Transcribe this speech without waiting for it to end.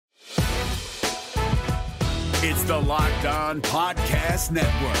It's the Locked On Podcast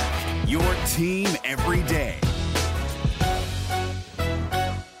Network, your team every day.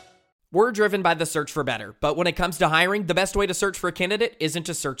 We're driven by the search for better, but when it comes to hiring, the best way to search for a candidate isn't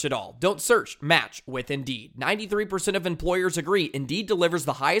to search at all. Don't search, match with Indeed. 93% of employers agree Indeed delivers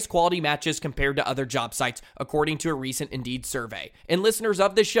the highest quality matches compared to other job sites, according to a recent Indeed survey. And listeners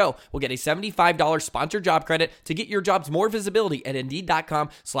of this show will get a $75 sponsored job credit to get your jobs more visibility at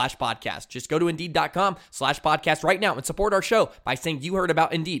Indeed.com/podcast. Just go to Indeed.com/podcast right now and support our show by saying you heard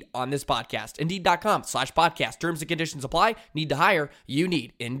about Indeed on this podcast. Indeed.com/podcast. Terms and conditions apply. Need to hire? You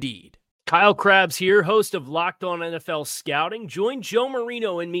need Indeed. Kyle Krabs here, host of Locked On NFL Scouting. Join Joe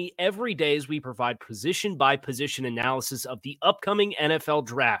Marino and me every day as we provide position-by-position analysis of the upcoming NFL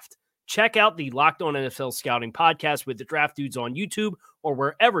Draft. Check out the Locked On NFL Scouting podcast with the Draft Dudes on YouTube or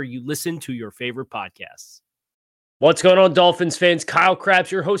wherever you listen to your favorite podcasts. What's going on, Dolphins fans? Kyle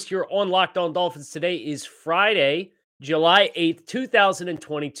Krabs, your host here on Locked On Dolphins. Today is Friday, July 8th,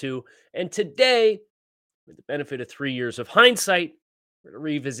 2022. And today, with the benefit of 3 years of hindsight, we're going to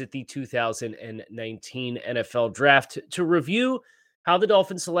revisit the 2019 NFL Draft to review how the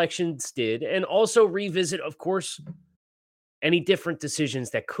Dolphins selections did and also revisit, of course, any different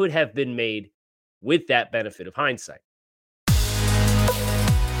decisions that could have been made with that benefit of hindsight.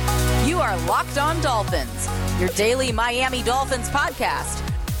 You are Locked On Dolphins, your daily Miami Dolphins podcast,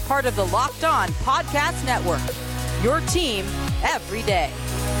 part of the Locked On Podcast Network, your team every day.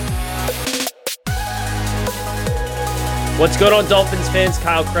 What's going on, Dolphins fans?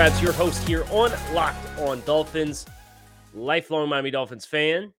 Kyle Krabs, your host here on Locked On Dolphins, lifelong Miami Dolphins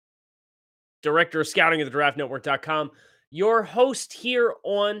fan, director of scouting at thedraftnetwork.com, your host here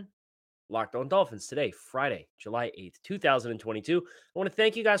on Locked On Dolphins today, Friday, July 8th, 2022. I want to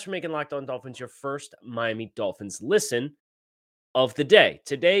thank you guys for making Locked On Dolphins your first Miami Dolphins listen of the day.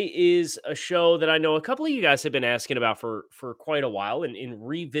 Today is a show that I know a couple of you guys have been asking about for quite a while, and in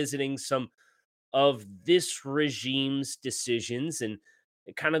revisiting some of this regime's decisions and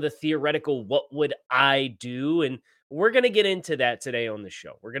kind of the theoretical what would I do, and we're going to get into that today on the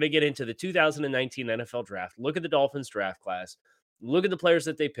show. We're going to get into the 2019 NFL Draft, look at the Dolphins draft class, look at the players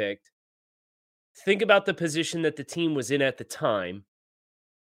that they picked, think about the position that the team was in at the time,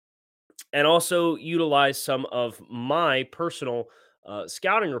 and also utilize some of my personal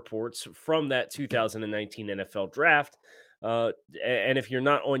scouting reports from that 2019 NFL Draft. And if you're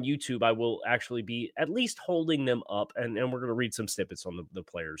not on YouTube, I will actually be at least holding them up, and we're going to read some snippets on the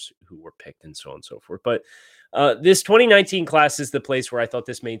players who were picked and so on and so forth. But this 2019 class is the place where I thought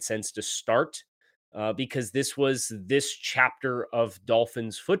this made sense to start because this was this chapter of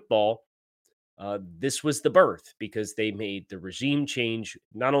Dolphins football. This was the birth because they made the regime change,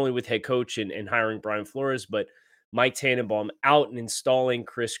 not only with head coach and hiring Brian Flores, but Mike Tannenbaum out and installing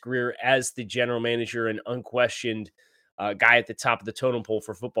Chris Greer as the general manager and unquestioned guy at the top of the totem pole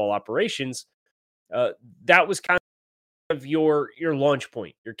for football operations. That was kind of your launch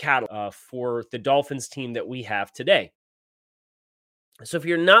point, your cattle for the Dolphins team that we have today. So if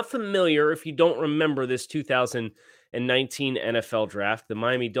you're not familiar, if you don't remember this 2019 NFL Draft, the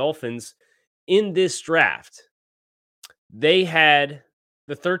Miami Dolphins in this draft, they had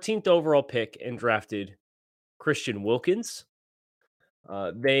the 13th overall pick and drafted Christian Wilkins.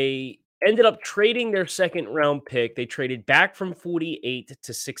 They ended up trading their second round pick. They traded back from 48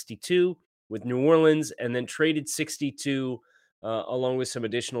 to 62 with New Orleans and then traded 62 along with some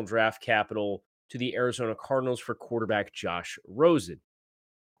additional draft capital to the Arizona Cardinals for quarterback Josh Rosen.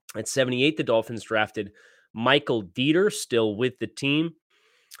 At 78, the Dolphins drafted Michael Dieter, still with the team.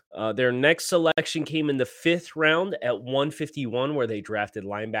 Their next selection came in the 5th round at 151, where they drafted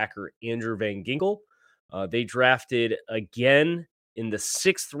linebacker Andrew Van Ginkel. They drafted again in the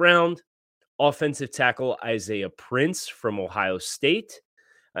 6th round offensive tackle Isaiah Prince from Ohio State,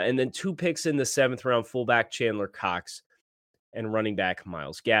 and then 2 picks in the 7th round, fullback Chandler Cox and running back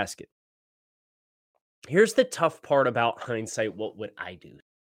Myles Gaskin. Here's the tough part about hindsight. What would I do?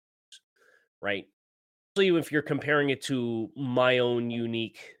 Right? Especially if you're comparing it to my own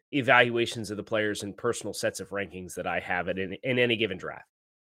unique evaluations of the players and personal sets of rankings that I have in any given draft.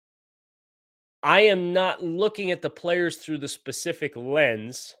 I am not looking at the players through the specific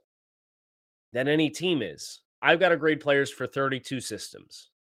lens that any team is. I've got to grade players for 32 systems.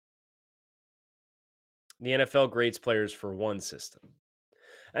 The NFL grades players for 1 system.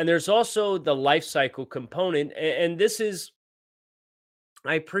 And there's also the life cycle component. And this is,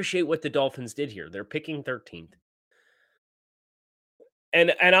 I appreciate what the Dolphins did here. They're picking 13th.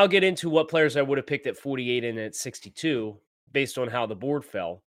 And I'll get into what players I would have picked at 48 and at 62 based on how the board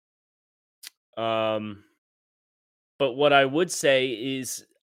fell. But what I would say is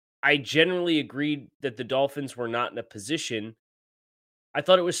I generally agreed that the Dolphins were not in a position. I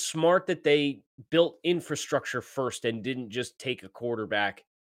thought it was smart that they built infrastructure first and didn't just take a quarterback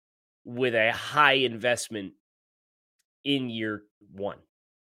with a high investment in year one.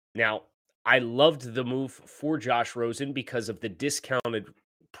 Now, I loved the move for Josh Rosen because of the discounted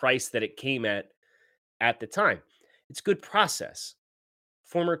price that it came at the time. It's good process.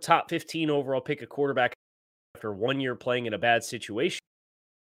 Former top 15 overall pick, a quarterback after 1 year playing in a bad situation.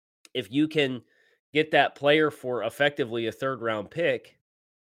 If you can get that player for effectively a third round pick,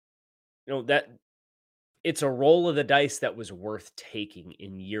 that it's a roll of the dice that was worth taking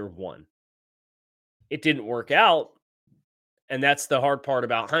in year one. It didn't work out. And that's the hard part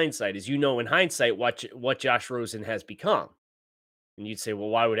about hindsight is, in hindsight, what Josh Rosen has become. And you'd say, well,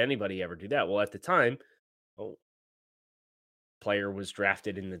 why would anybody ever do that? Well, at the time, player was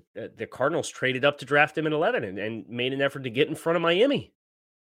drafted in the Cardinals traded up to draft him in 11 and made an effort to get in front of Miami.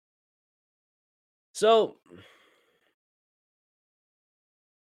 So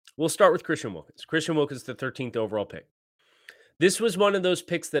we'll start with Christian Wilkins. Christian Wilkins, the 13th overall pick. This was one of those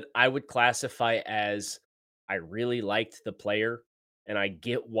picks that I would classify as I really liked the player, and I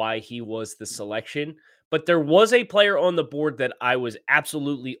get why he was the selection. But there was a player on the board that I was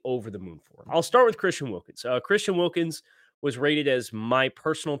absolutely over the moon for. I'll start with Christian Wilkins. Christian Wilkins was rated as my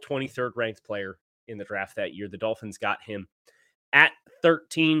personal 23rd ranked player in the draft that year. The Dolphins got him at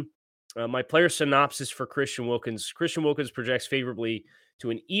 13. My player synopsis for Christian Wilkins. Christian Wilkins projects favorably to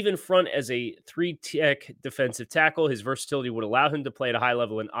an even front as a 3-tech defensive tackle. His versatility would allow him to play at a high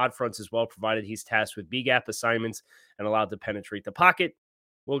level in odd fronts as well, provided he's tasked with B-gap assignments and allowed to penetrate the pocket.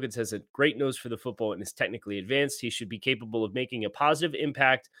 Wilkins has a great nose for the football and is technically advanced. He should be capable of making a positive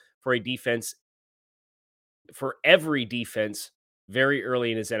impact for every defense very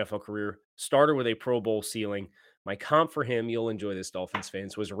early in his NFL career. Starter with a Pro Bowl ceiling. My comp for him, you'll enjoy this, Dolphins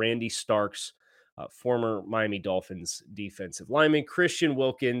fans, was Randy Starks, former Miami Dolphins defensive lineman. Christian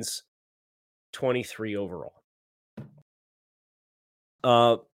Wilkins, 23 overall.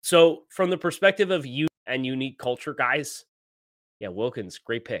 So from the perspective of youth and unique culture, guys, yeah, Wilkins,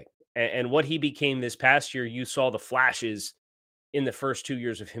 great pick. And what he became this past year, you saw the flashes in the first 2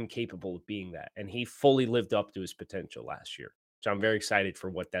 years of him capable of being that. And he fully lived up to his potential last year. So I'm very excited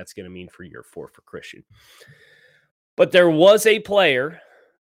for what that's going to mean for year 4 for Christian. But there was a player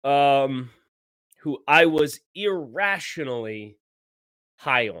who I was irrationally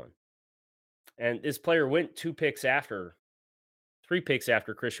high on. And this player went 3 picks after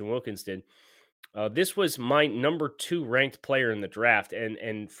Christian Wilkins did. This was my number 2 ranked player in the draft.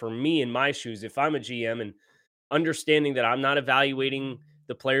 And for me, in my shoes, if I'm a GM and understanding that I'm not evaluating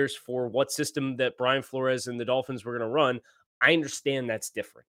the players for what system that Brian Flores and the Dolphins were going to run, I understand that's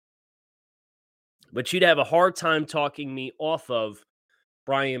different. But you'd have a hard time talking me off of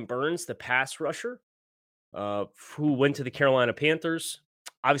Brian Burns, the pass rusher, who went to the Carolina Panthers.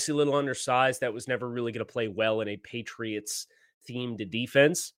 Obviously a little undersized. That was never really going to play well in a Patriots-themed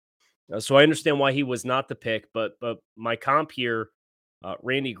defense. So I understand why he was not the pick. But my comp here,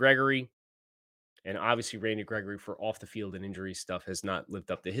 Randy Gregory, and obviously Randy Gregory for off the field and injury stuff has not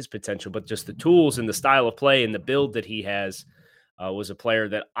lived up to his potential. But just the tools and the style of play and the build that he has was a player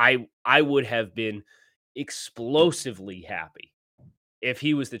that I would have been explosively happy if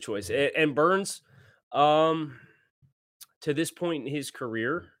he was the choice. And Burns, to this point in his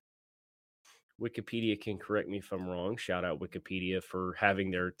career, Wikipedia can correct me if I'm wrong. Shout out Wikipedia for having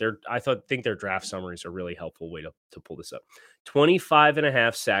their think their draft summaries are a really helpful way to pull this up.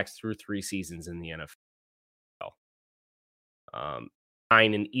 25.5 sacks through 3 seasons in the NFL.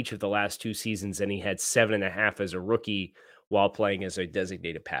 9 in each of the last 2 seasons, and he had 7.5 as a rookie while playing as a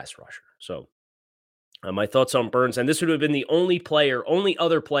designated pass rusher. So my thoughts on Burns, and this would have been the only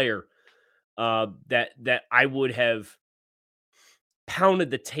other player that I would have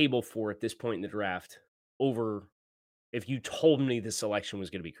pounded the table for at this point in the draft over if you told me the selection was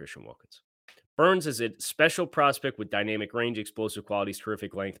going to be Christian Wilkins. Burns is a special prospect with dynamic range, explosive qualities,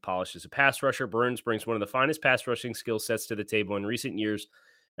 terrific length, polished as a pass rusher. Burns brings one of the finest pass rushing skill sets to the table in recent years,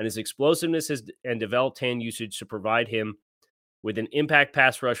 and his explosiveness and developed hand usage to provide him with an impact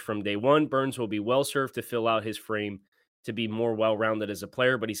pass rush from day one. Burns will be well served to fill out his frame to be more well-rounded as a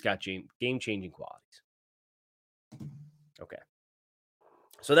player, but he's got game-changing qualities. Okay.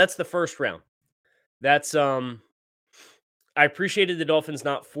 So that's the first round. That's I appreciated the Dolphins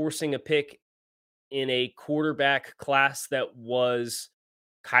not forcing a pick in a quarterback class that was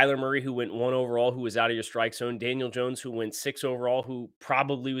Kyler Murray, who went 1 overall, who was out of your strike zone. Daniel Jones, who went 6 overall, who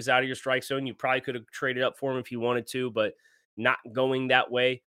probably was out of your strike zone. You probably could have traded up for him if you wanted to, but not going that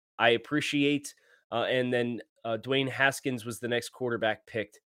way. I appreciate. And then Dwayne Haskins was the next quarterback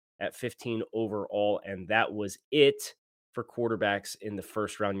picked at 15 overall. And that was it for quarterbacks in the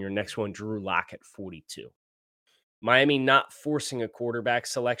first round. Your next one, Drew Lock at 42. Miami not forcing a quarterback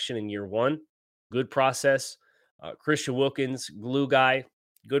selection in year one. Good process. Christian Wilkins, glue guy.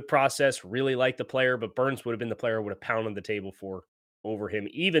 Good process. Really liked the player, but Burns would have been the player I would have pounded the table for over him,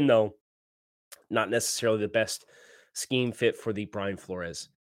 even though not necessarily the best scheme fit for the Brian Flores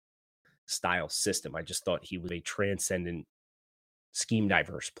style system. I just thought he was a transcendent, scheme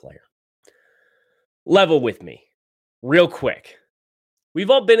diverse player. Level with me real quick. We've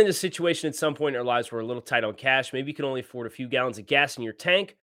all been in a situation at some point in our lives where we're a little tight on cash. Maybe you can only afford a few gallons of gas in your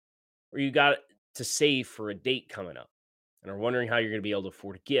tank, or you got to save for a date coming up and are wondering how you're going to be able to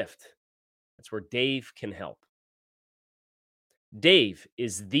afford a gift. That's where Dave can help. Dave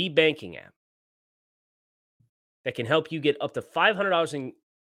is the banking app that can help you get up to $500 in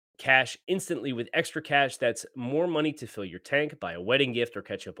cash instantly with extra cash. That's more money to fill your tank, buy a wedding gift, or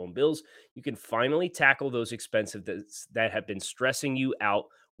catch up on bills. You can finally tackle those expenses that have been stressing you out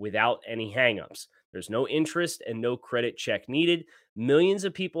without any hangups. There's no interest and no credit check needed. Millions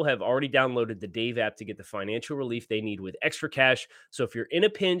of people have already downloaded the Dave app to get the financial relief they need with extra cash. So if you're in a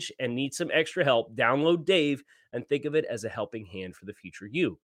pinch and need some extra help, download Dave and think of it as a helping hand for the future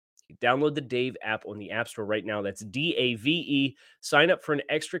you. Download the Dave app on the App Store right now. That's DAVE. Sign up for an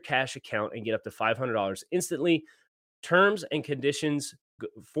extra cash account and get up to $500 instantly. Terms and conditions, go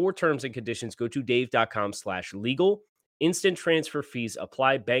to dave.com/legal. Instant transfer fees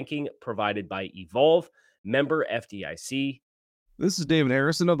apply. Banking provided by Evolve. Member FDIC. This is David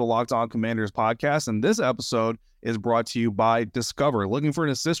Harrison of the Locked On Commanders podcast, and this episode is brought to you by Discover. Looking for an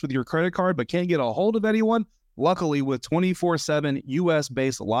assist with your credit card but can't get a hold of anyone? Luckily, with 24/7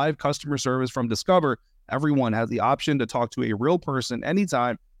 U.S.-based live customer service from Discover, everyone has the option to talk to a real person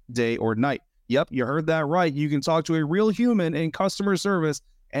anytime, day or night. Yep, you heard that right. You can talk to a real human in customer service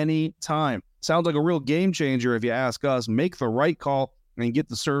anytime. Sounds like a real game changer if you ask us. Make the right call and get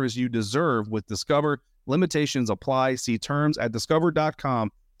the service you deserve with Discover. Limitations apply. See terms at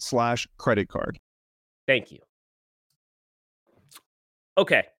discover.com/credit card. Thank you.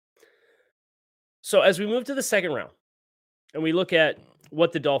 Okay. So as we move to the second round and we look at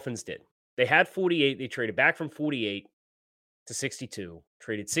what the Dolphins did, they had 48. They traded back from 48 to 62,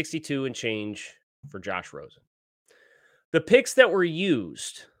 traded 62 and change for Josh Rosen. The picks that were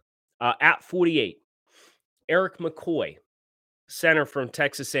used at 48, Eric McCoy, center from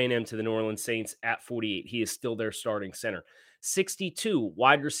Texas A&M to the New Orleans Saints at 48. He is still their starting center. 62,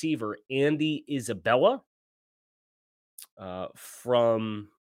 wide receiver Andy Isabella from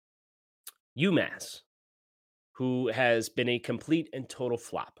UMass, who has been a complete and total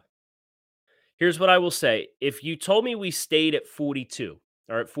flop. Here's what I will say. If you told me we stayed at 42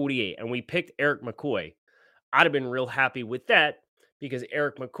 or at 48 and we picked Eric McCoy, I'd have been real happy with that because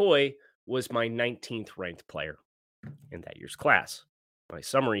Eric McCoy was my 19th ranked player in that year's class. My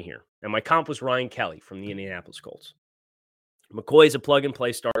summary here. And my comp was Ryan Kelly from the Indianapolis Colts. McCoy is a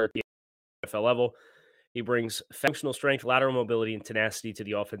plug-and-play starter at the NFL level. He brings functional strength, lateral mobility, and tenacity to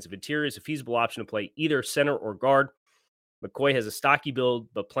the offensive interior. Is a feasible option to play either center or guard. McCoy has a stocky build,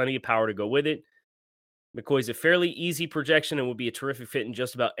 but plenty of power to go with it. McCoy's a fairly easy projection and would be a terrific fit in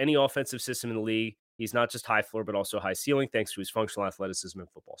just about any offensive system in the league. He's not just high floor, but also high ceiling, thanks to his functional athleticism and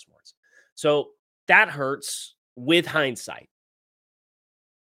football smarts. So that hurts with hindsight.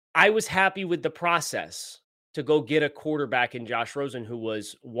 I was happy with the process to go get a quarterback in Josh Rosen, who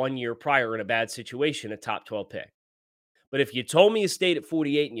was 1 year prior in a bad situation, a top 12 pick. But if you told me you stayed at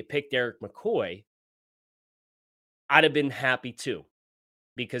 48 and you picked Eric McCoy, I'd have been happy too.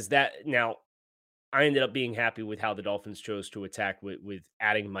 Because now I ended up being happy with how the Dolphins chose to attack with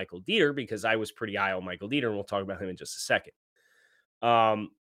adding Michael Dieter, because I was pretty high on Michael Dieter, and we'll talk about him in just a second. But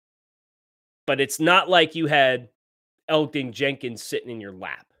it's not like you had Elgton Jenkins sitting in your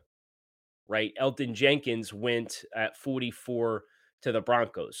lap. Right? Elgton Jenkins went at 44 to the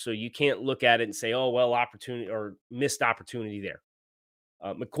Broncos. So you can't look at it and say, oh, well, opportunity or missed opportunity there.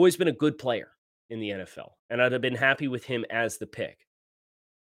 McCoy's been a good player in the NFL, and I'd have been happy with him as the pick.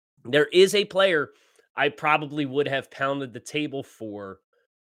 There is a player I probably would have pounded the table for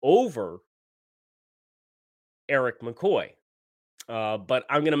over Eric McCoy. But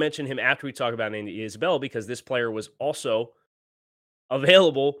I'm going to mention him after we talk about Andy Isabella, because this player was also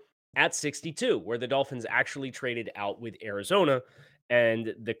available at 62, where the Dolphins actually traded out with Arizona,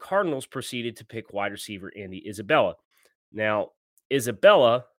 and the Cardinals proceeded to pick wide receiver Andy Isabella. Now,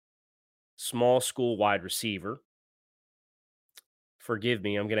 Isabella, small school wide receiver. Forgive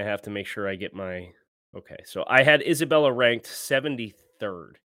me, I'm going to have to make sure I get my... Okay, so I had Isabella ranked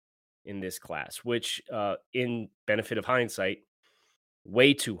 73rd in this class, which, in benefit of hindsight,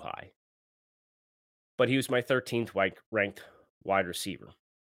 way too high. But he was my 13th ranked wide receiver.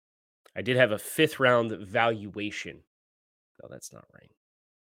 I did have a 5th round valuation. No, that's not right.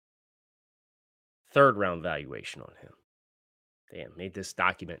 3rd round valuation on him. Damn, made this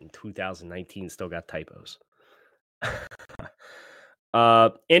document in 2019, still got typos.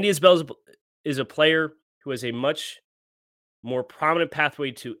 Andy Isabella is a player who has a much more prominent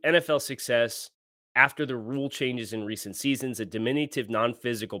pathway to NFL success after the rule changes in recent seasons. A diminutive,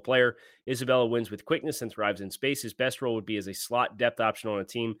 non-physical player, Isabella wins with quickness and thrives in space. His best role would be as a slot depth option on a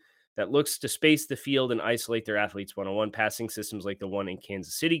team that looks to space the field and isolate their athletes one-on-one. Passing systems like the one in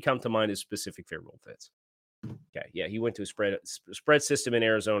Kansas City come to mind as specific favorable fits. Okay, yeah, he went to a spread system in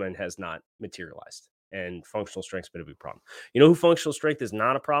Arizona and has not materialized. And functional strength's been a big problem. You know who functional strength is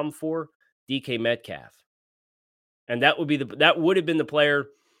not a problem for? DK Metcalf. And that would have been the player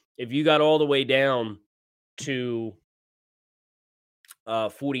if you got all the way down to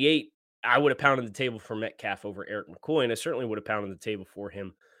 48. I would have pounded the table for Metcalf over Eric McCoy, and I certainly would have pounded the table for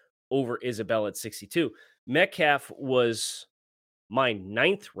him over Isabella at 62. Metcalf was my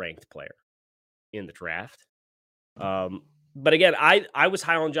 9th ranked player in the draft. But again, I was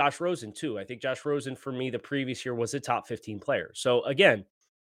high on Josh Rosen too. I think Josh Rosen for me the previous year was a top 15 player. So again,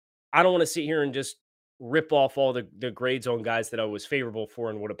 I don't want to sit here and just rip off all the grades on guys that I was favorable for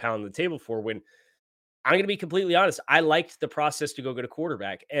and would have pounded the table for, when I'm going to be completely honest. I liked the process to go get a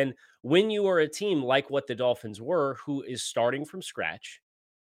quarterback. And when you are a team like what the Dolphins were, who is starting from scratch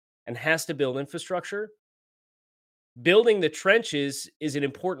and has to build infrastructure, building the trenches is an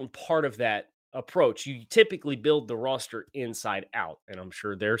important part of that approach. You typically build the roster inside out. And I'm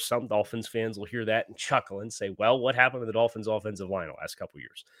sure there's some Dolphins fans will hear that and chuckle and say, well, what happened to the Dolphins offensive line the last couple of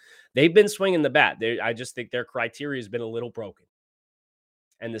years? They've been swinging the bat. I just think their criteria has been a little broken.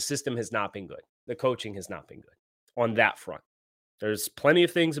 And the system has not been good. The coaching has not been good on that front. There's plenty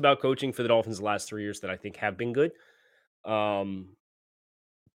of things about coaching for the Dolphins the last 3 years that I think have been good.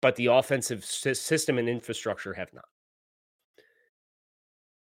 But the offensive system and infrastructure have not.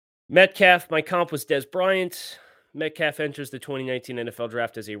 Metcalf, my comp was Des Bryant. Metcalf enters the 2019 NFL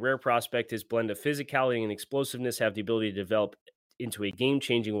draft as a rare prospect. His blend of physicality and explosiveness have the ability to develop into a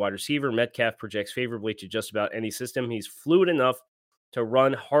game-changing wide receiver. Metcalf projects favorably to just about any system. He's fluid enough to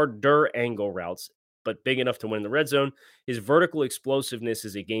run harder angle routes, but big enough to win in the red zone. His vertical explosiveness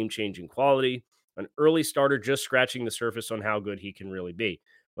is a game-changing quality. An early starter just scratching the surface on how good he can really be.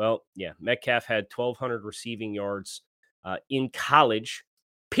 Well, yeah, Metcalf had 1,200 receiving yards in college,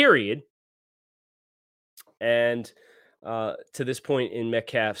 period. And to this point in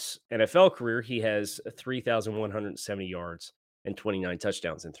Metcalf's NFL career, he has 3,170 yards and 29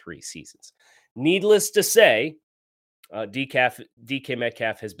 touchdowns in 3 seasons. Needless to say, DK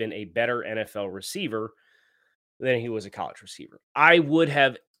Metcalf has been a better NFL receiver than he was a college receiver. I would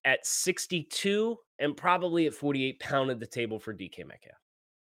have at 62 and probably at 48 pounded the table for DK Metcalf.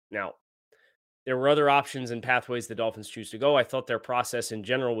 Now, there were other options and pathways the Dolphins choose to go. I thought their process in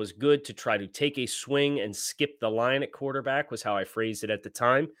general was good to try to take a swing and skip the line at quarterback, was how I phrased it at the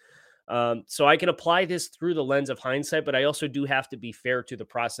time. So I can apply this through the lens of hindsight, but I also do have to be fair to the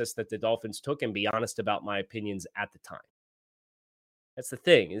process that the Dolphins took and be honest about my opinions at the time. That's the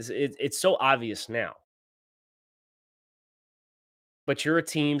thing. It's so obvious now. But you're a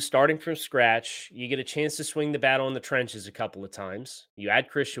team starting from scratch. You get a chance to swing the bat on the trenches a couple of times. You add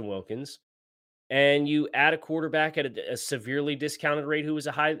Christian Wilkins. And you add a quarterback at a severely discounted rate who was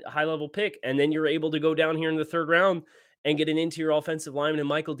a high-level pick, and then you're able to go down here in the 3rd round and get an interior offensive lineman in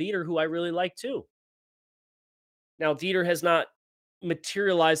Michael Dieter, who I really like too. Now, Dieter has not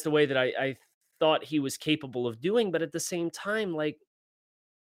materialized the way that I thought he was capable of doing, but at the same time, like,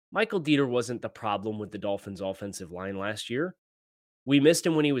 Michael Dieter wasn't the problem with the Dolphins' offensive line last year. We missed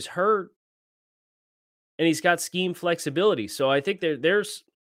him when he was hurt, and he's got scheme flexibility. So I think there's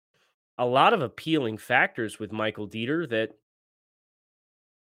a lot of appealing factors with Michael Dieter that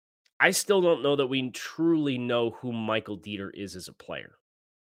I still don't know that we truly know who Michael Dieter is as a player.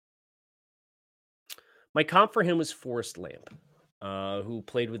 My comp for him was Forrest Lamp, who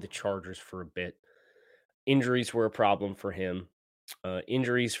played with the Chargers for a bit. Injuries were a problem for him.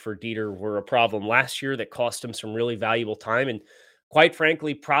 Injuries for Dieter were a problem last year that cost him some really valuable time and, quite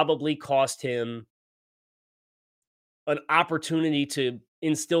frankly, probably cost him an opportunity to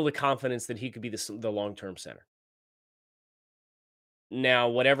instill the confidence that he could be the long-term center. Now,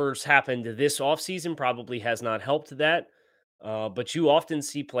 whatever's happened this offseason probably has not helped that, but you often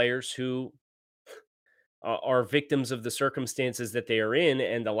see players who are victims of the circumstances that they are in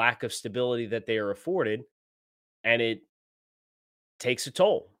and the lack of stability that they are afforded, and it takes a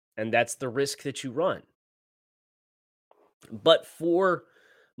toll, and that's the risk that you run. But for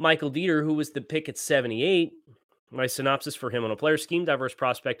Michael Dieter, who was the pick at 78, my synopsis for him on a player scheme, diverse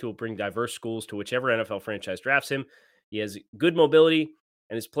prospect who will bring diverse schools to whichever NFL franchise drafts him. He has good mobility,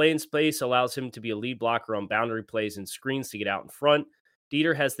 and his play in space allows him to be a lead blocker on boundary plays and screens to get out in front.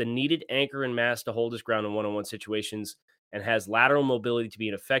 Dieter has the needed anchor and mass to hold his ground in one-on-one situations and has lateral mobility to be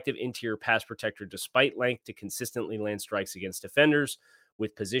an effective interior pass protector despite length to consistently land strikes against defenders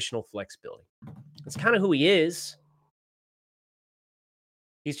with positional flexibility. That's kind of who he is.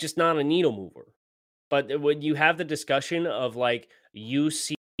 He's just not a needle mover. But when you have the discussion of like you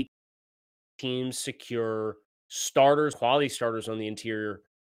see teams secure starters, quality starters on the interior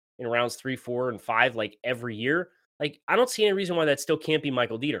in rounds 3, 4, and 5, like every year, like I don't see any reason why that still can't be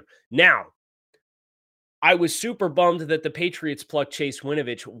Michael Dieter. Now, I was super bummed that the Patriots plucked Chase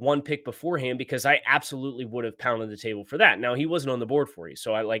Winovich one pick beforehand because I absolutely would have pounded the table for that. Now, he wasn't on the board for you,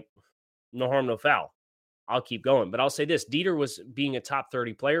 so I like no harm, no foul. I'll keep going. But I'll say this, Dieter was being a top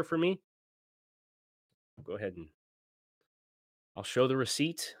 30 player for me. Go ahead and I'll show the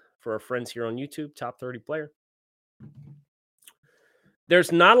receipt for our friends here on YouTube, top 30 player.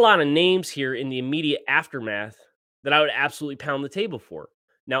 There's not a lot of names here in the immediate aftermath that I would absolutely pound the table for.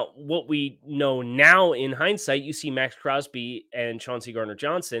 Now, what we know now in hindsight, you see Max Crosby and Chauncey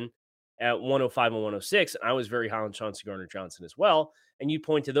Gardner-Johnson at 105 and 106. And I was very high on Chauncey Gardner-Johnson as well. And you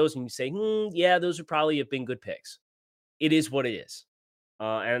point to those and you say, yeah, those would probably have been good picks. It is what it is.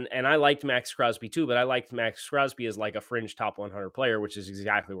 And I liked Max Crosby too, but I liked Max Crosby as like a fringe top 100 player, which is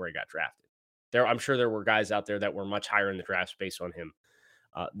exactly where he got drafted. I'm sure there were guys out there that were much higher in the draft space on him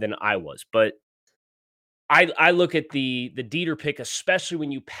than I was. But I look at the Dieter pick, especially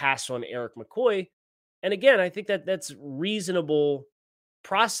when you pass on Eric McCoy. And again, I think that's reasonable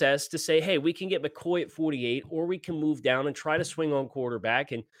process to say, hey, we can get McCoy at 48, or we can move down and try to swing on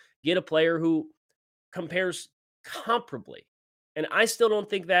quarterback and get a player who compares comparably. And I still don't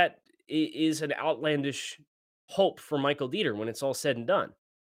think that is an outlandish hope for Michael Dieter when it's all said and done.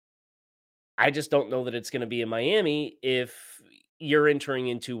 I just don't know that it's going to be in Miami if you're entering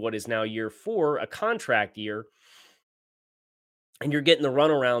into what is now year 4, a contract year, and you're getting the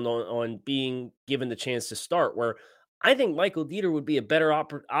runaround on being given the chance to start, where I think Michael Dieter would be a better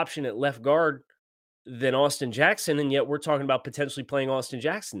option at left guard than Austin Jackson, and yet we're talking about potentially playing Austin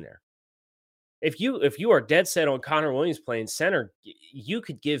Jackson there. If you are dead set on Connor Williams playing center, you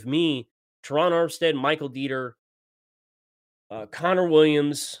could give me Teron Armstead, Michael Dieter, Connor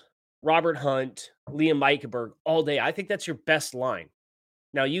Williams, Robert Hunt, Liam Eichenberg all day. I think that's your best line.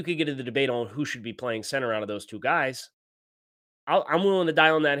 Now, you could get into the debate on who should be playing center out of those two guys. I'm willing to die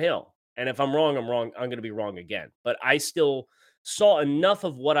on that hill. And if I'm wrong, I'm wrong. I'm going to be wrong again. But I still saw enough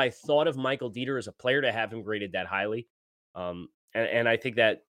of what I thought of Michael Dieter as a player to have him graded that highly. And I think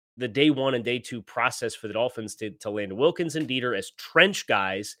that the day 1 and day 2 process for the Dolphins to land Wilkins and Dieter as trench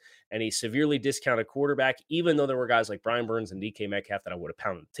guys and a severely discounted quarterback, even though there were guys like Brian Burns and DK Metcalf that I would have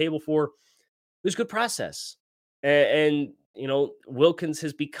pounded the table for, it was a good process. And you know, Wilkins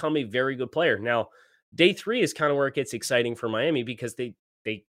has become a very good player. Now, day 3 is kind of where it gets exciting for Miami because they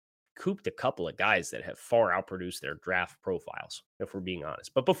cooped a couple of guys that have far outproduced their draft profiles, if we're being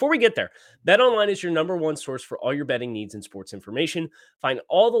honest. But before we get there, BetOnline is your number one source for all your betting needs and sports information. Find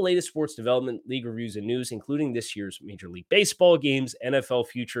all the latest sports development, league reviews, and news, including this year's Major League Baseball games, NFL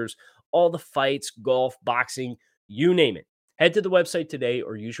futures, all the fights, golf, boxing, you name it. Head to the website today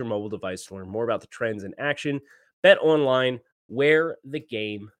or use your mobile device to learn more about the trends in action. BetOnline, where the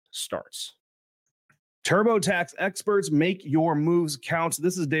game starts. TurboTax experts, make your moves count.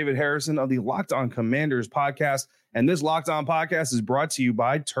 This is David Harrison of the Locked On Commanders podcast, and this Locked On podcast is brought to you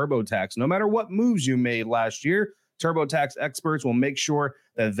by TurboTax. No matter what moves you made last year, TurboTax experts will make sure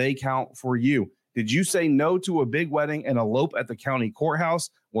that they count for you. Did you say no to a big wedding and elope at the county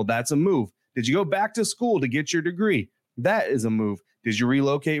courthouse? Well, that's a move. Did you go back to school to get your degree? That is a move. Did you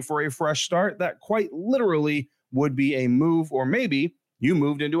relocate for a fresh start? That quite literally would be a move. Or maybe you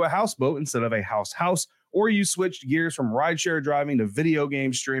moved into a houseboat instead of a house, or you switched gears from rideshare driving to video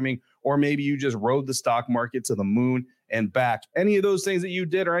game streaming, or maybe you just rode the stock market to the moon and back. Any of those things that you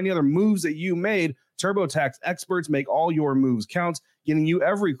did or any other moves that you made, TurboTax experts make all your moves count, getting you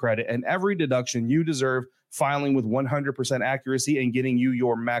every credit and every deduction you deserve, filing with 100% accuracy and getting you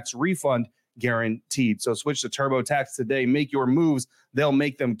your max refund guaranteed. So switch to TurboTax today. Make your moves. They'll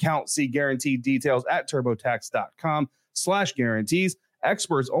make them count. See guaranteed details at turbotax.com/guarantees.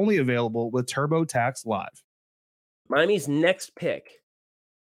 Experts only available with TurboTax Live. Miami's next pick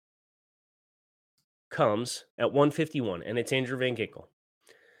comes at 151, and it's Andrew Van Ginkel.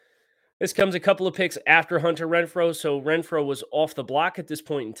 This comes a couple of picks after Hunter Renfrow, so Renfrow was off the block at this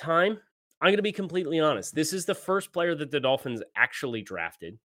point in time. I'm going to be completely honest. This is the first player that the Dolphins actually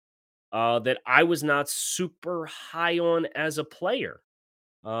drafted that I was not super high on as a player.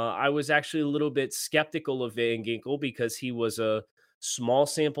 I was actually a little bit skeptical of Van Ginkel because he was a small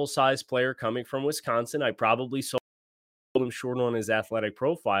sample size player coming from Wisconsin. I probably sold him short on his athletic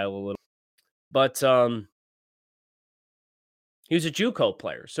profile a little, but he was a JUCO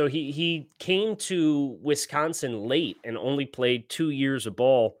player. So he came to Wisconsin late and only played 2 years of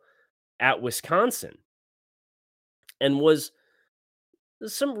ball at Wisconsin and was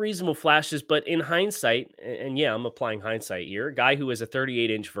some reasonable flashes, but in hindsight, and yeah, I'm applying hindsight here, a guy who has a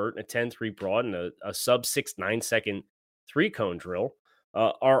 38-inch vert and a 10-3 broad and a sub 6.9-second three-cone drill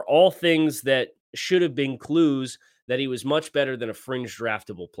are all things that should have been clues that he was much better than a fringe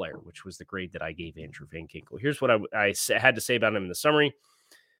draftable player, which was the grade that I gave Andrew Van Ginkel. Here's what I had to say about him in the summary.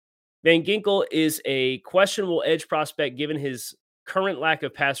 Van Ginkel is a questionable edge prospect given his current lack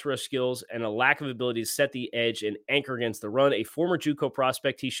of pass rush skills and a lack of ability to set the edge and anchor against the run. A former JUCO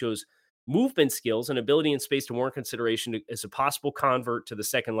prospect, he shows movement skills and ability in space to warrant consideration as a possible convert to the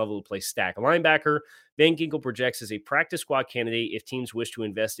second level to play stack linebacker. Van Ginkel projects as a practice squad candidate if teams wish to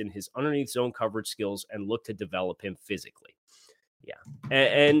invest in his underneath zone coverage skills and look to develop him physically. Yeah.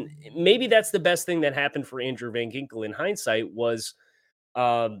 And maybe that's the best thing that happened for Andrew Van Ginkel in hindsight was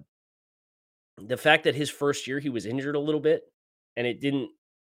the fact that his first year he was injured a little bit and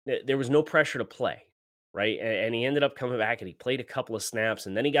there was no pressure to play, right? And he ended up coming back and he played a couple of snaps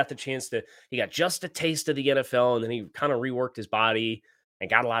and then he got just a taste of the NFL and then he kind of reworked his body and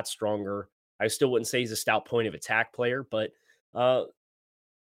got a lot stronger. I still wouldn't say he's a stout point of attack player, but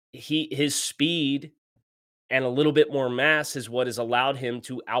his speed and a little bit more mass is what has allowed him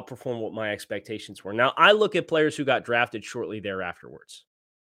to outperform what my expectations were. Now, I look at players who got drafted shortly thereafterwards.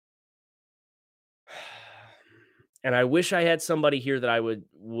 And I wish I had somebody here that I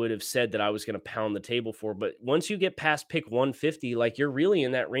would have said that I was going to pound the table for. But once you get past pick 150, like you're really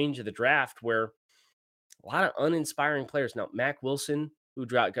in that range of the draft where a lot of uninspiring players. Now, Mack Wilson, who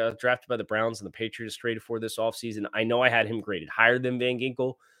got drafted by the Browns and the Patriots traded for this offseason, I know I had him graded higher than Van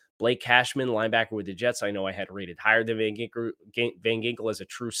Ginkel. Blake Cashman, linebacker with the Jets, I know I had rated higher than Van Ginkel as a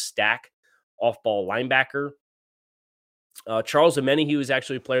true stack off-ball linebacker. Charles Omenihu is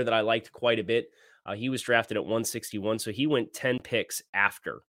actually a player that I liked quite a bit. He was drafted at 161, so he went 10 picks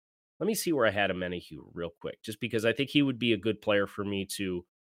after. Let me see where I had Omenihu real quick, just because I think he would be a good player for me to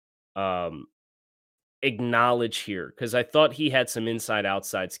acknowledge here, because I thought he had some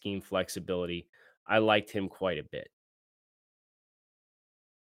inside-outside scheme flexibility. I liked him quite a bit.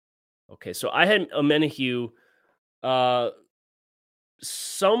 Okay, so I had Omenihu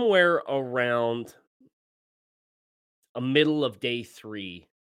somewhere around a middle of day 3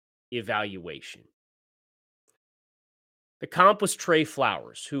 evaluation. The comp was Trey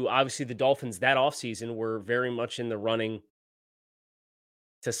Flowers, who obviously the Dolphins that offseason were very much in the running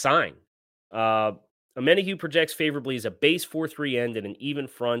to sign. Omenihu projects favorably as a base 4-3 end and an even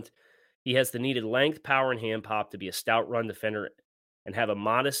front. He has the needed length, power, and hand pop to be a stout run defender and have a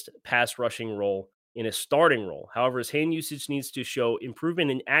modest pass rushing role in a starting role. However, his hand usage needs to show improvement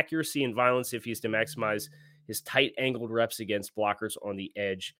in accuracy and violence if he's to maximize his tight angled reps against blockers on the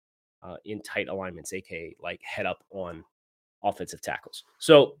edge in tight alignments, aka like head up on offensive tackles.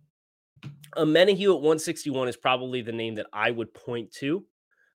 So Omenihu at 161 is probably the name that I would point to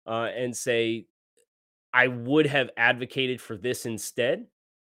and say I would have advocated for this instead.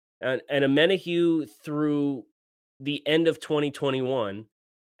 And Omenihu through the end of 2021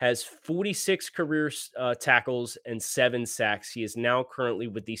 has 46 career tackles and 7 sacks. He is now currently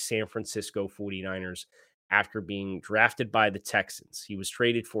with the San Francisco 49ers after being drafted by the Texans. He was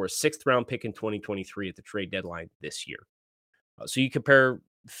traded for a 6th-round pick in 2023 at the trade deadline this year. So you compare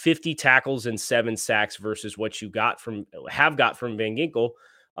 50 tackles and 7 sacks versus what you have got from Van Ginkel,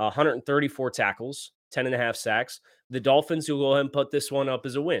 134 tackles, 10.5 sacks. The Dolphins, who will go ahead and put this one up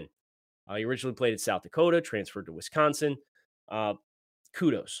as a win. He originally played at South Dakota, transferred to Wisconsin.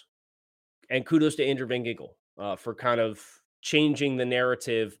 Kudos. And kudos to Andrew Van Ginkel for kind of changing the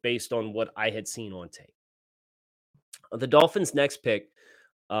narrative based on what I had seen on tape. The Dolphins' next pick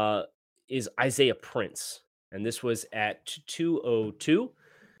is Isaiah Prince, and this was at 202.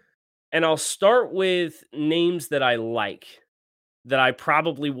 And I'll start with names that I like, that I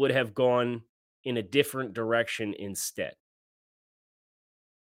probably would have gone in a different direction instead.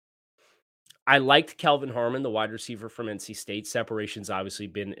 I liked Kelvin Harmon, the wide receiver from NC State. Separation's obviously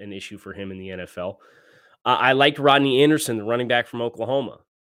been an issue for him in the NFL. I liked Rodney Anderson, the running back from Oklahoma.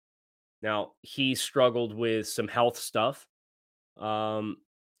 Now, he struggled with some health stuff.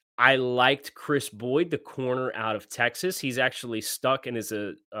 I liked Chris Boyd, the corner out of Texas. He's actually stuck and is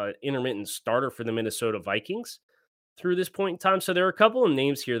a intermittent starter for the Minnesota Vikings through this point in time. So there are a couple of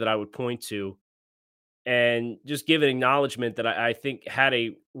names here that I would point to and just give an acknowledgement that I think had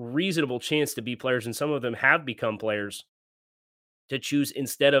a reasonable chance to be players, and some of them have become players to choose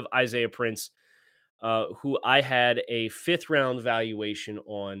instead of Isaiah Prince, who I had a 5th-round valuation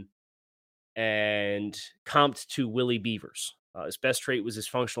on and comped to Willie Beavers. His best trait was his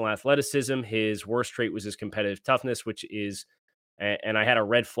functional athleticism. His worst trait was his competitive toughness, which is, and I had a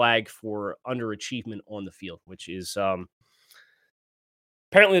red flag for underachievement on the field, which is apparently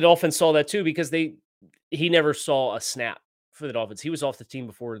the Dolphins saw that too, because he never saw a snap for the Dolphins. He was off the team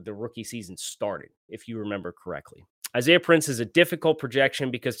before the rookie season started, if you remember correctly. Isaiah Prince is a difficult projection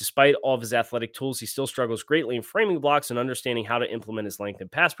because despite all of his athletic tools, he still struggles greatly in framing blocks and understanding how to implement his length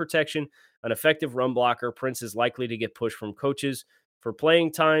and pass protection. An effective run blocker, Prince is likely to get pushed from coaches for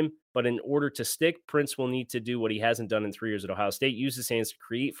playing time, but in order to stick, Prince will need to do what he hasn't done in 3 years at Ohio State: use his hands to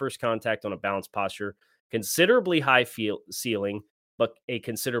create first contact on a balanced posture, considerably high ceiling, but a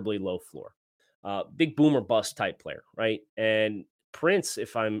considerably low floor. Big boomer bust type player, right? And Prince,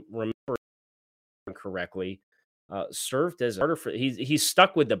 if I'm remembering correctly, served as a starter for, he's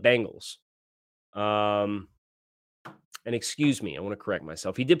stuck with the Bengals. And excuse me, I want to correct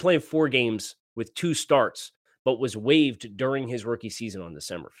myself. He did play in 4 games with 2 starts, but was waived during his rookie season on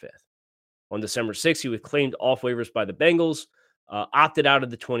December 5th. On December 6th, he was claimed off waivers by the Bengals, opted out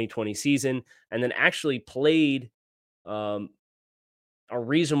of the 2020 season, and then actually played a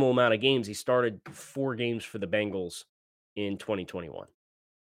reasonable amount of games. He started 4 games for the Bengals in 2021.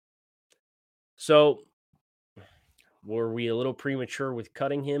 So were we a little premature with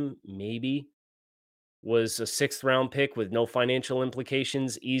cutting him? Maybe. Was a 6th-round pick with no financial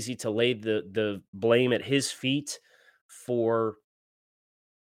implications, easy to lay the blame at his feet for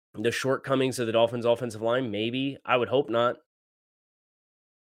the shortcomings of the Dolphins' offensive line? Maybe. I would hope not.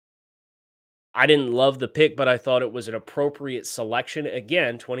 I didn't love the pick, but I thought it was an appropriate selection.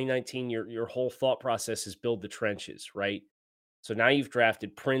 Again, 2019, your whole thought process is build the trenches, right? So now you've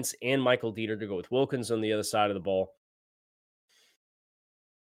drafted Prince and Michael Dieter to go with Wilkins on the other side of the ball.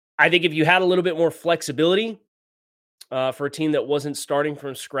 I think if you had a little bit more flexibility for a team that wasn't starting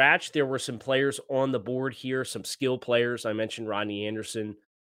from scratch, there were some players on the board here, some skill players. I mentioned Rodney Anderson.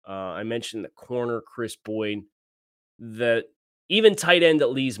 I mentioned the corner, Chris Boyd. Even tight end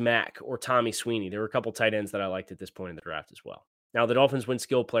at Lee's Mack or Tommy Sweeney. There were a couple tight ends that I liked at this point in the draft as well. Now, the Dolphins win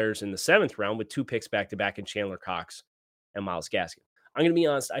skill players in the 7th round with 2 picks back-to-back in Chandler Cox and Myles Gaskin. I'm going to be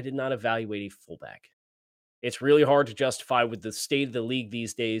honest, I did not evaluate a fullback. It's really hard to justify with the state of the league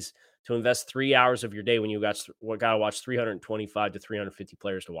these days to invest 3 hours of your day when you got to watch 325 to 350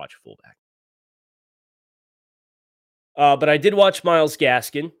 players to watch a fullback. But I did watch Myles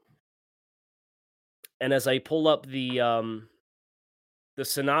Gaskin. And as I pull up the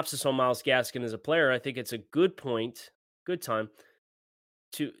synopsis on Myles Gaskin as a player, I think it's a good time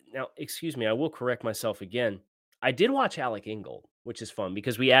to now, excuse me, I will correct myself again. I did watch Alec Ingold, which is fun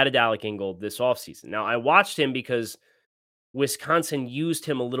because we added Alec Ingold this offseason. Now, I watched him because Wisconsin used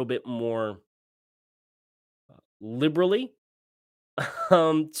him a little bit more liberally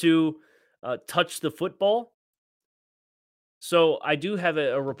to touch the football. So I do have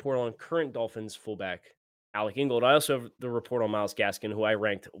a report on current Dolphins fullback Alec Ingold. I also have the report on Myles Gaskin, who I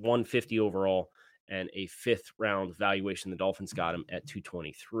ranked 150 overall and a 5th-round valuation. The Dolphins got him at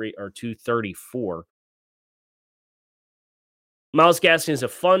 223 or 234. Myles Gaskin is a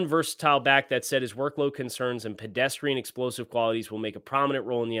fun, versatile back. That said, his workload concerns and pedestrian explosive qualities will make a prominent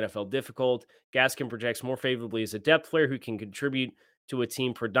role in the NFL difficult. Gaskin projects more favorably as a depth player who can contribute to a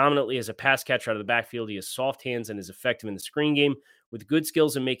team predominantly as a pass catcher out of the backfield. He has soft hands and is effective in the screen game with good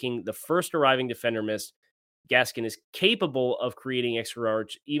skills in making the first arriving defender miss. Gaskin is capable of creating extra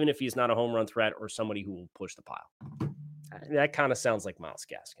yards, even if he's not a home run threat or somebody who will push the pile. That kind of sounds like Myles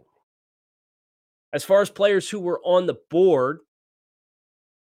Gaskin. As far as players who were on the board,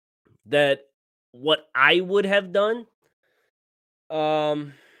 that what I would have done, I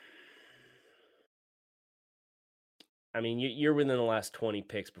mean, you're within the last 20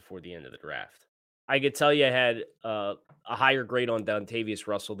 picks before the end of the draft. I could tell you I had a higher grade on Dontavius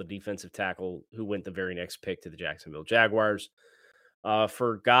Russell, the defensive tackle, who went the very next pick to the Jacksonville Jaguars.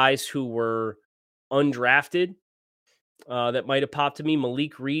 For guys who were undrafted, that might have popped to me,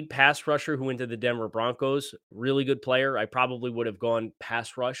 Malik Reed, pass rusher, who went to the Denver Broncos. Really good player. I probably would have gone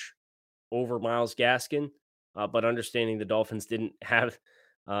pass rush over Myles Gaskin, but understanding the Dolphins didn't have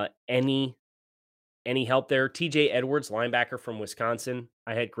any help there. TJ Edwards, linebacker from Wisconsin,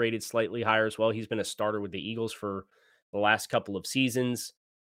 I had graded slightly higher as well. He's been a starter with the Eagles for the last couple of seasons.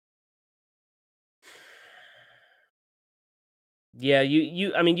 Yeah,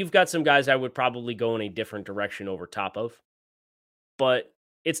 I mean, you've got some guys I would probably go in a different direction over top of, but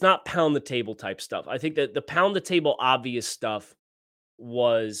it's not pound the table type stuff. I think that the pound the table obvious stuff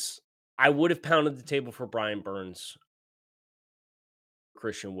was I would have pounded the table for Brian Burns,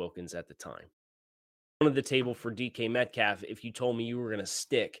 Christian Wilkins at the time. Pounded the table for DK Metcalf if you told me you were going to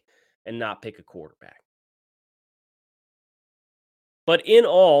stick and not pick a quarterback. But in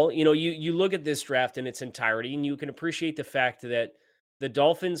all, you look at this draft in its entirety, and you can appreciate the fact that the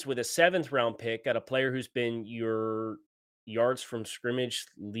Dolphins, with a 7th round pick, got a player who's been your yards from scrimmage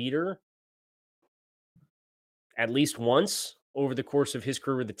leader at least once over the course of his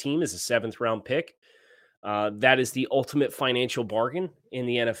career with the team as a 7th round pick. That is the ultimate financial bargain in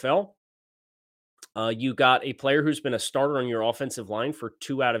the NFL. You got a player who's been a starter on your offensive line for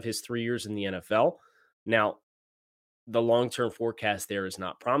 2 out of his 3 years in the NFL. Now, the long-term forecast there is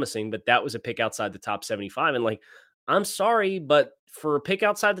not promising, but that was a pick outside the top 75. And I'm sorry, but for a pick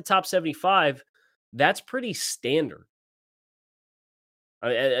outside the top 75, that's pretty standard.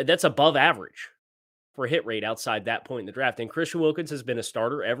 That's above average for a hit rate outside that point in the draft. And Christian Wilkins has been a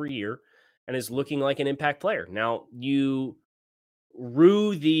starter every year and is looking like an impact player. Now, you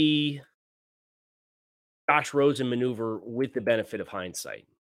rue the Josh Rosen maneuver with the benefit of hindsight.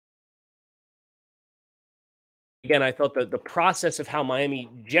 Again, I thought that the process of how Miami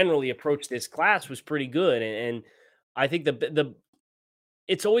generally approached this class was pretty good, and I think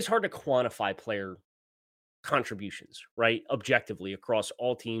it's always hard to quantify player contributions, right? Objectively across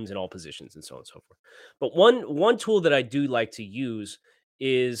all teams and all positions and so on and so forth. But one tool that I do like to use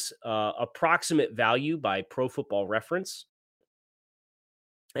is approximate value by Pro Football Reference.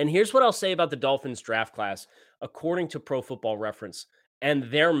 And here's what I'll say about the Dolphins draft class, according to Pro Football Reference, and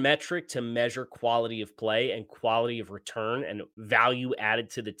their metric to measure quality of play and quality of return and value added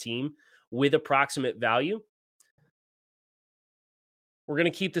to the team with approximate value. We're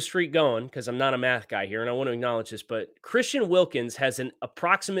going to keep the streak going because I'm not a math guy here and I want to acknowledge this, but Christian Wilkins has an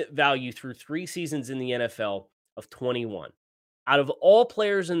approximate value through 3 seasons in the NFL of 21. Out of all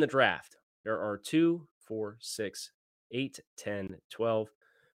players in the draft, there are 2, 4, 6, 8, 10, 12,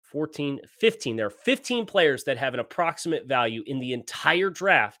 14, 15. There are 15 players that have an approximate value in the entire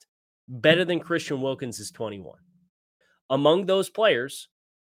draft better than Christian Wilkins is 21. Among those players,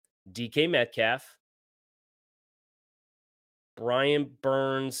 DK Metcalf, Brian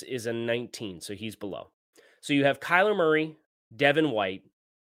Burns is a 19, so he's below. So you have Kyler Murray, Devin White,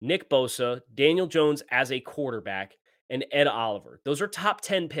 Nick Bosa, Daniel Jones as a quarterback, and Ed Oliver. Those are top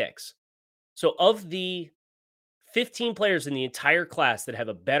 10 picks. So of the 15 players in the entire class that have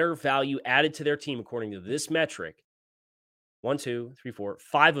a better value added to their team according to this metric, 1, 2, 3, 4,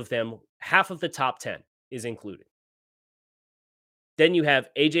 5 of them, half of the top 10 is included. Then you have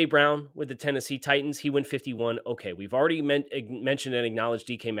A.J. Brown with the Tennessee Titans. He went 51. Okay, we've already mentioned and acknowledged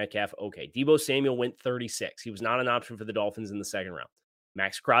DK Metcalf. Okay, Deebo Samuel went 36. He was not an option for the Dolphins in the 2nd round.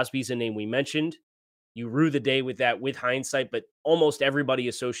 Max Crosby's a name we mentioned. You rue the day with that with hindsight, but almost everybody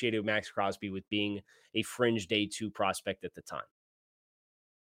associated with Max Crosby with being a fringe day 2 prospect at the time.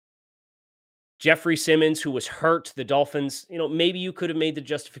 Jeffrey Simmons, who was hurt, the Dolphins, maybe you could have made the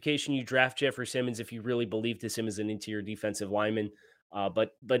justification you draft Jeffrey Simmons if you really believed him as an interior defensive lineman,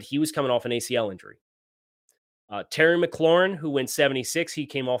 but he was coming off an ACL injury. Terry McLaurin, who went 76, he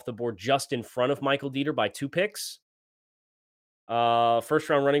came off the board just in front of Michael Dieter by 2 picks. 1st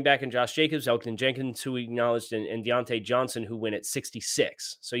round running back in Josh Jacobs, Elgton Jenkins, who we acknowledged, and Deontay Johnson, who went at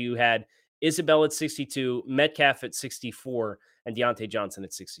 66. So you had Isabel at 62, Metcalf at 64, and Deontay Johnson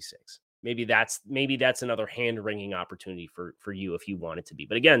at 66. Maybe that's another hand-wringing opportunity for you if you want it to be.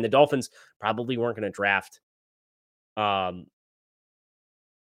 But again, the Dolphins probably weren't going to draft. They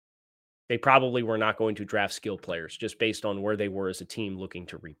probably were not going to draft skill players just based on where they were as a team looking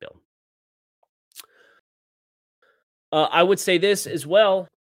to rebuild. I would say this as well.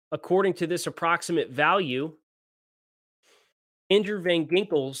 According to this approximate value, Andrew Van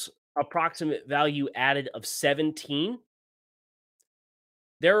Ginkel's approximate value added of 17.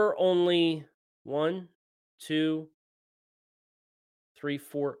 There are only 1, 2, 3,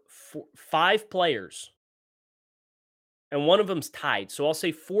 4, 5 players. And one of them's tied. So I'll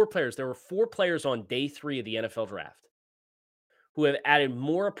say 4 players. There were 4 players on day 3 of the NFL draft who have added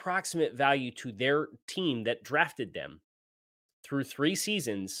more approximate value to their team that drafted them through 3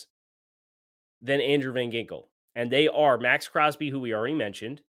 seasons than Andrew Van Ginkel. And they are Max Crosby, who we already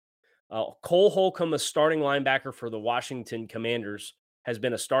mentioned. Cole Holcomb, a starting linebacker for the Washington Commanders, has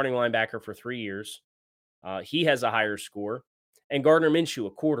been a starting linebacker for 3 years. He has a higher score. And Gardner Minshew, a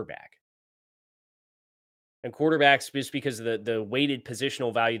quarterback. And quarterbacks, just because of the weighted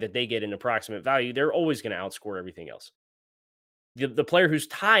positional value that they get in approximate value, they're always going to outscore everything else. The player who's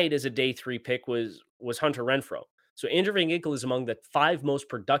tied as a day 3 pick was Hunter Renfrow. So Andrew Van Ginkel is among the 5 most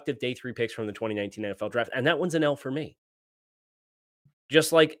productive day 3 picks from the 2019 NFL draft, and that one's an L for me.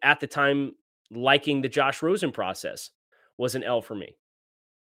 Just like at the time, liking the Josh Rosen process was an L for me.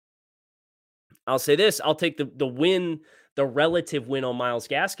 I'll say this, I'll take the relative win on Myles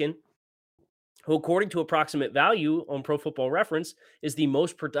Gaskin, who, according to approximate value on Pro Football Reference, is the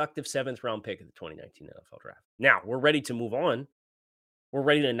most productive 7th round pick of the 2019 NFL draft. Now, we're ready to move on. We're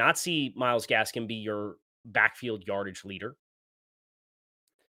ready to not see Myles Gaskin be your backfield yardage leader.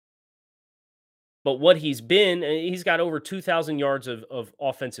 But what he's been, he's got over 2,000 yards of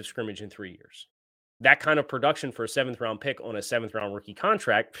offensive scrimmage in 3 years. That kind of production for a 7th round pick on a 7th round rookie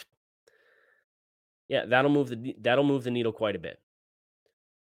contract, yeah, that'll move the needle quite a bit.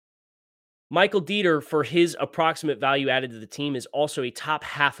 Michael Dieter, for his approximate value added to the team, is also a top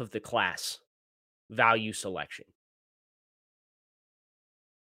half of the class value selection.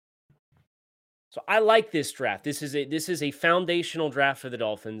 So I like this draft. This is a foundational draft for the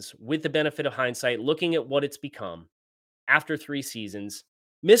Dolphins with the benefit of hindsight, looking at what it's become after 3 seasons.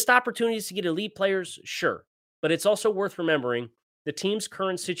 Missed opportunities to get elite players, sure. But it's also worth remembering the team's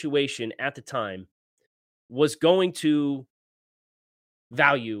current situation at the time was going to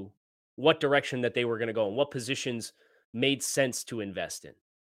value what direction that they were going to go and what positions made sense to invest in.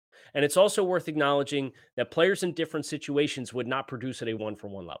 And it's also worth acknowledging that players in different situations would not produce at a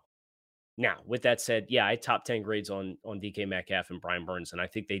 1-for-1 level. Now, with that said, yeah, I top 10 grades on DK Metcalf and Brian Burns, and I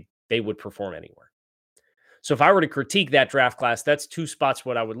think they would perform anywhere. So if I were to critique that draft class, that's 2 spots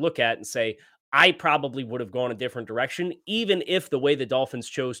what I would look at and say, I probably would have gone a different direction, even if the way the Dolphins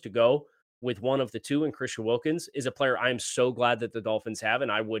chose to go with one of the 2, and Christian Wilkins is a player I'm so glad that the Dolphins have,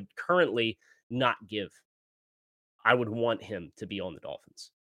 and I would currently not give. I would want him to be on the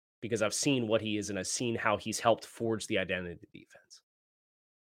Dolphins because I've seen what he is and I've seen how he's helped forge the identity of the defense.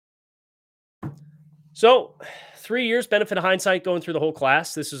 So 3 years, benefit of hindsight, going through the whole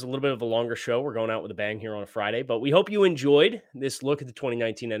class. This is a little bit of a longer show. We're going out with a bang here on a Friday, but we hope you enjoyed this look at the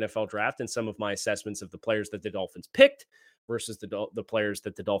 2019 NFL draft and some of my assessments of the players that the Dolphins picked versus the players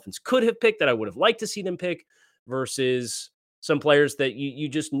that the Dolphins could have picked that I would have liked to see them pick versus some players that you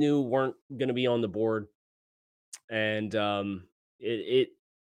just knew weren't going to be on the board. And there's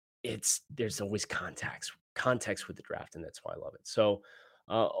always context with the draft, and that's why I love it. So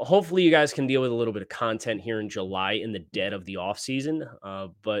hopefully you guys can deal with a little bit of content here in July in the dead of the offseason.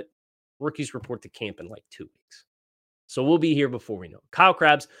 But rookies report to camp in like 2 weeks. So we'll be here before we know. Kyle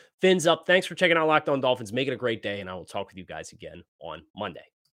Krabs, fins up. Thanks for checking out Locked On Dolphins. Make it a great day, and I will talk with you guys again on Monday.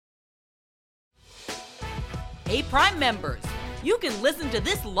 Hey, Prime members, you can listen to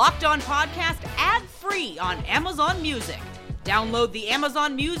this Locked On podcast ad-free on Amazon Music. Download the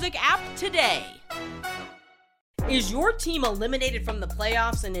Amazon Music app today. Is your team eliminated from the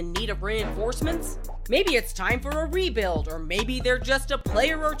playoffs and in need of reinforcements? Maybe it's time for a rebuild, or maybe they're just a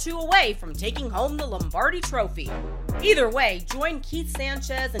player or 2 away from taking home the Lombardi Trophy. Either way, join Keith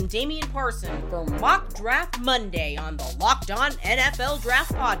Sanchez and Damian Parson for Mock Draft Monday on the Locked On NFL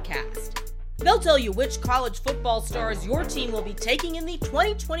Draft Podcast. They'll tell you which college football stars your team will be taking in the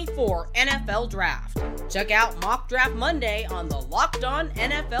 2024 NFL Draft. Check out Mock Draft Monday on the Locked On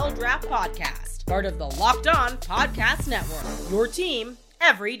NFL Draft Podcast, part of the Locked On Podcast Network. Your team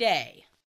every day.